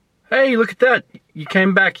Hey, look at that. You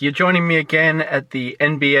came back. You're joining me again at the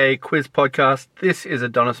NBA Quiz Podcast. This is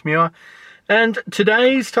Adonis Muir. And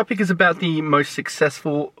today's topic is about the most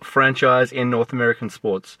successful franchise in North American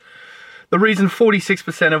sports. The reason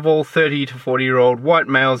 46% of all 30 to 40-year-old white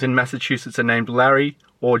males in Massachusetts are named Larry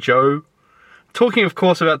or Joe. Talking, of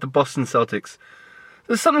course, about the Boston Celtics.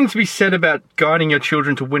 There's something to be said about guiding your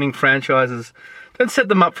children to winning franchises. Don't set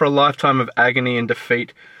them up for a lifetime of agony and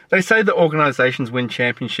defeat. They say that organisations win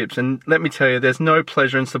championships, and let me tell you, there's no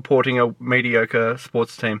pleasure in supporting a mediocre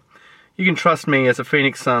sports team. You can trust me as a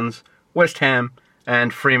Phoenix Suns, West Ham,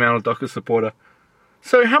 and Fremantle Dockers supporter.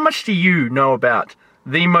 So how much do you know about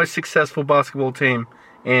the most successful basketball team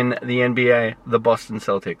in the NBA, the Boston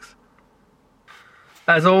Celtics?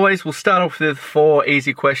 As always, we'll start off with 4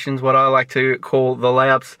 easy questions, what I like to call the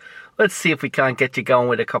layups. Let's see if we can't get you going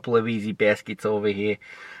with a couple of easy baskets over here.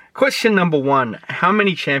 Question number 1. How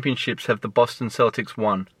many championships have the Boston Celtics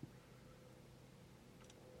won?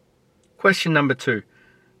 Question number 2.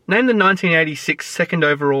 Name the 1986 second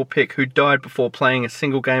overall pick who died before playing a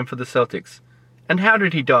single game for the Celtics. And how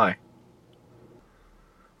did he die?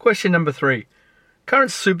 Question number 3.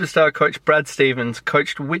 Current superstar coach Brad Stevens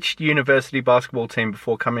coached which university basketball team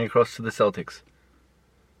before coming across to the Celtics?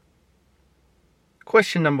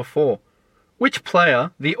 Question number 4. Which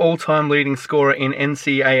player, the all-time leading scorer in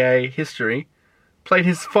NCAA history, played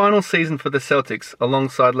his final season for the Celtics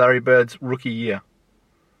alongside Larry Bird's rookie year?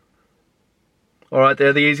 Alright, there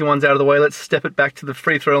are the easy ones out of the way. Let's step it back to the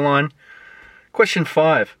free throw line. Question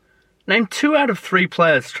 5. Name 2 out of 3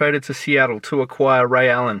 players traded to Seattle to acquire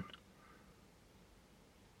Ray Allen.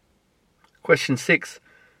 Question 6.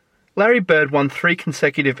 Larry Bird won 3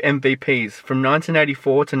 consecutive MVPs from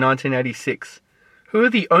 1984 to 1986. Who are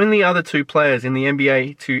the only other 2 players in the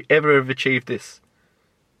NBA to ever have achieved this?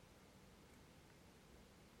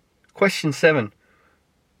 Question 7.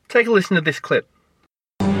 Take a listen to this clip.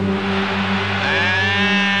 And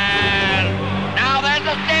now there's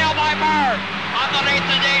a steal by Bird. Underneath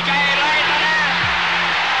the DJ, lays it in.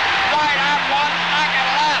 Right at 1 second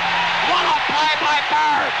left. What a play by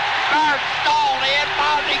Bird. Bird stole the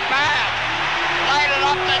inbounding pass. Laid it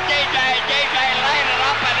up to DJ. DJ laid it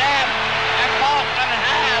up and in. And Boston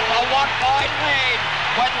has a 1-point lead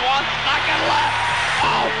with 1 second left.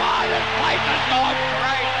 Oh my, this place is going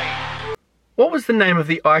crazy. What was the name of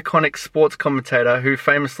the iconic sports commentator who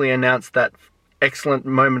famously announced that excellent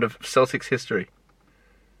moment of Celtics history?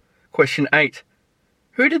 Question 8.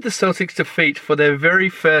 Who did the Celtics defeat for their very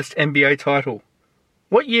first NBA title?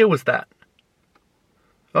 What year was that?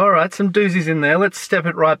 Alright, some doozies in there. Let's step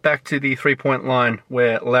it right back to the 3-point line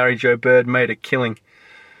where Larry Joe Bird made a killing.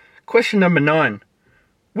 Question number 9.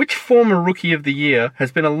 Which former Rookie of the Year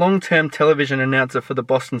has been a long-term television announcer for the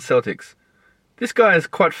Boston Celtics? This guy is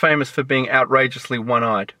quite famous for being outrageously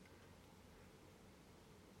one-eyed.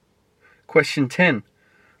 Question 10.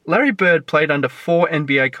 Larry Bird played under 4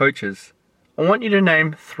 NBA coaches. I want you to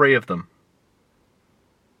name 3 of them.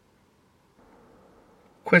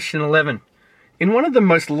 Question 11. In one of the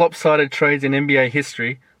most lopsided trades in NBA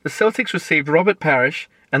history, the Celtics received Robert Parrish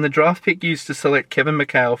and the draft pick used to select Kevin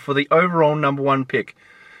McHale for the overall number 1 pick,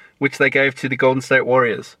 which they gave to the Golden State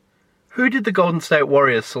Warriors. Who did the Golden State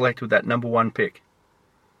Warriors select with that number 1 pick?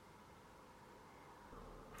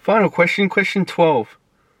 Final question, question 12.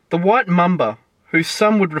 The White Mamba, who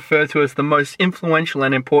some would refer to as the most influential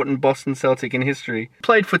and important Boston Celtic in history,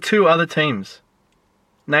 played for 2 other teams.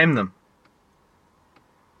 Name them.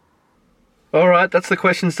 Alright, that's the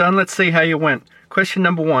questions done. Let's see how you went. Question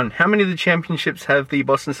number 1. How many of the championships have the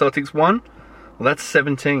Boston Celtics won? Well, that's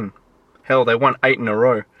 17. Hell, they won 8 in a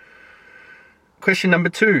row. Question number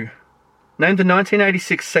 2. Name the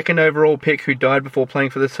 1986 second overall pick who died before playing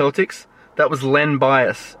for the Celtics. That was Len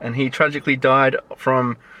Bias, and he tragically died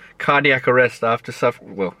from cardiac arrest after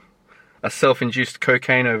a self-induced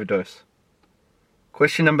cocaine overdose.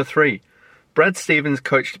 Question number 3. Brad Stevens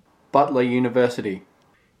coached Butler University.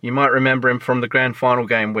 You might remember him from the grand final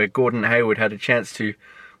game where Gordon Hayward had a chance to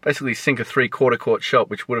basically sink a 3-quarter court shot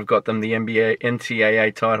which would have got them the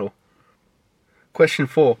NCAA title. Question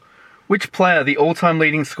 4. Which player, the all-time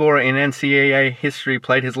leading scorer in NCAA history,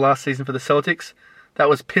 played his last season for the Celtics? That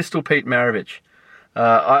was Pistol Pete Maravich.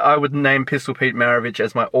 I would name Pistol Pete Maravich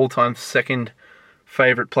as my all-time second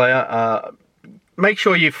favourite player. Make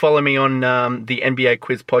sure you follow me on the NBA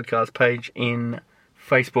Quiz Podcast page in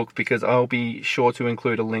Facebook, because I'll be sure to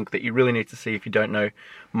include a link that you really need to see if you don't know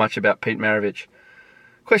much about Pete Maravich.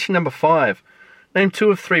 Question number 5. Name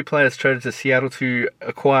 2 of 3 players traded to Seattle to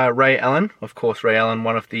acquire Ray Allen. Of course, Ray Allen,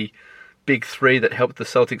 one of the big 3 that helped the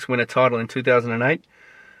Celtics win a title in 2008.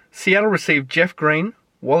 Seattle received Jeff Green,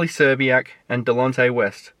 Wally Szczerbiak, and Delonte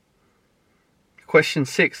West. Question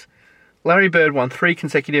 6. Larry Bird won 3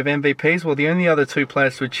 consecutive MVPs, while the only other 2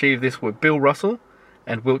 players to achieve this were Bill Russell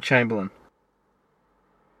and Wilt Chamberlain.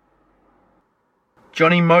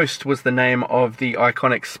 Johnny Most was the name of the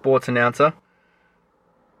iconic sports announcer.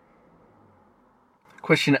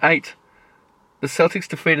 Question 8. The Celtics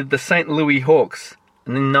defeated the St. Louis Hawks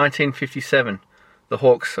in 1957. The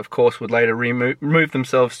Hawks, of course, would later move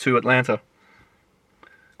themselves to Atlanta.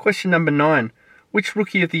 Question number 9. Which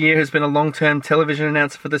Rookie of the Year has been a long-term television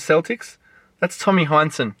announcer for the Celtics? That's Tommy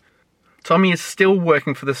Heinsohn. Tommy is still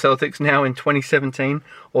working for the Celtics now in 2017,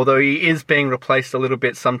 although he is being replaced a little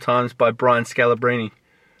bit sometimes by Brian Scalabrine.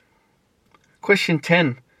 Question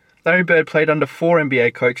 10. Larry Bird played under 4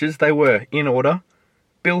 NBA coaches. They were, in order,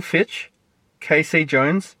 Bill Fitch, K.C.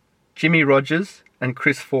 Jones, Jimmy Rogers, and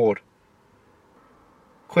Chris Ford.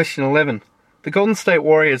 Question 11. The Golden State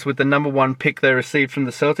Warriors, with the number 1 pick they received from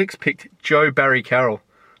the Celtics, picked Joe Barry Carroll,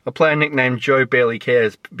 a player nicknamed Joe Barely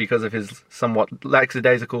Cares because of his somewhat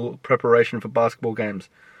lackadaisical preparation for basketball games.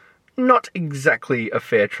 Not exactly a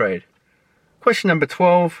fair trade. Question number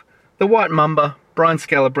 12. The White Mamba, Brian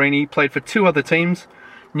Scalabrine, played for 2 other teams,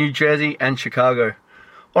 New Jersey and Chicago.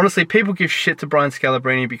 Honestly, people give shit to Brian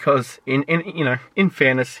Scalabrine because, in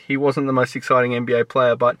fairness, he wasn't the most exciting NBA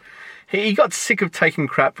player, but he got sick of taking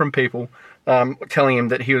crap from people telling him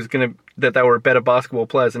that that they were better basketball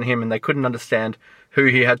players than him, and they couldn't understand who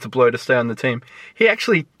he had to blow to stay on the team. He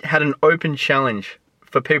actually had an open challenge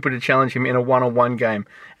for people to challenge him in a one-on-one game,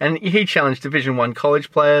 and he challenged Division I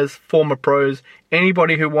college players, former pros,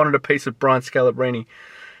 anybody who wanted a piece of Brian Scalabrine,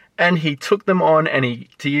 and he took them on, and he,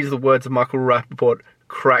 to use the words of Michael Rappaport,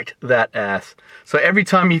 cracked that ass. So every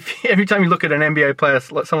time you look at an NBA player,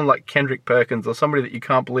 someone like Kendrick Perkins or somebody that you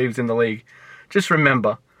can't believe is in the league, just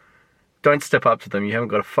remember, don't step up to them. You haven't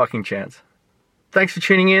got a fucking chance. Thanks for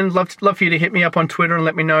tuning in. Love for you to hit me up on Twitter and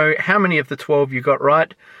let me know how many of the 12 you got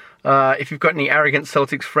right. If you've got any arrogant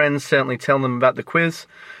Celtics friends, certainly tell them about the quiz.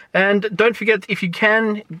 And don't forget, if you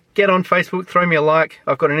can, get on Facebook, throw me a like.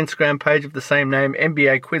 I've got an Instagram page of the same name,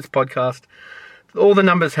 NBA Quiz Podcast. All the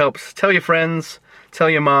numbers helps. Tell your friends,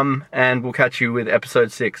 tell your mum, and we'll catch you with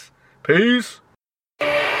episode 6. Peace. 10-2,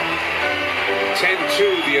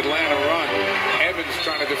 the Atlanta run. Evans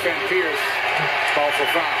trying to defend Pierce. Call for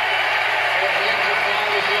foul.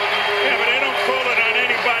 Yeah, but they don't call it on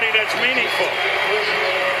anybody that's meaningful.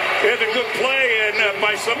 It's a good play, and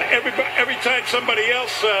every time somebody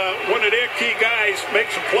else, one of their key guys,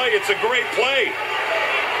 makes a play, it's a great play.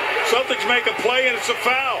 Celtics make a play, and it's a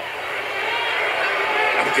foul.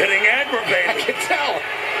 I'm getting aggravated. I can tell.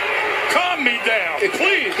 Calm me down,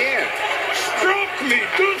 please. You can't. Stroke me.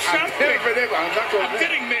 Do something. I'm not going I'm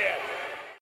getting mad.